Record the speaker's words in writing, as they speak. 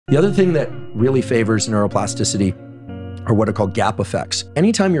The other thing that really favors neuroplasticity are what are called gap effects.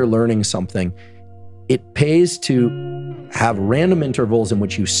 Anytime you're learning something, it pays to have random intervals in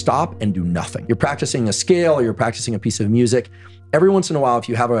which you stop and do nothing. You're practicing a scale or you're practicing a piece of music. Every once in a while, if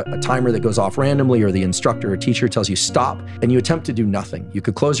you have a timer that goes off randomly, or the instructor or teacher tells you stop, and you attempt to do nothing. You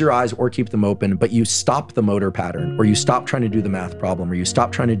could close your eyes or keep them open, but you stop the motor pattern, or you stop trying to do the math problem, or you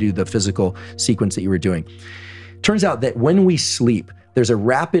stop trying to do the physical sequence that you were doing. Turns out that when we sleep, there's a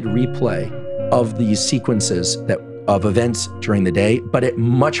rapid replay of these sequences of events during the day, but at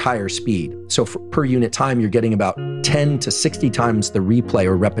much higher speed. So per unit time, you're getting about 10 to 60 times the replay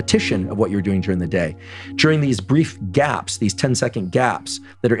or repetition of what you're doing during the day. During these brief gaps, these 10-second gaps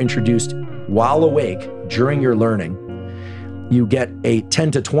that are introduced while awake during your learning, you get a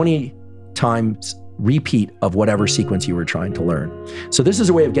 10 to 20 times repeat of whatever sequence you were trying to learn. So this is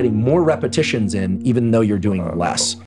a way of getting more repetitions in, even though you're doing less.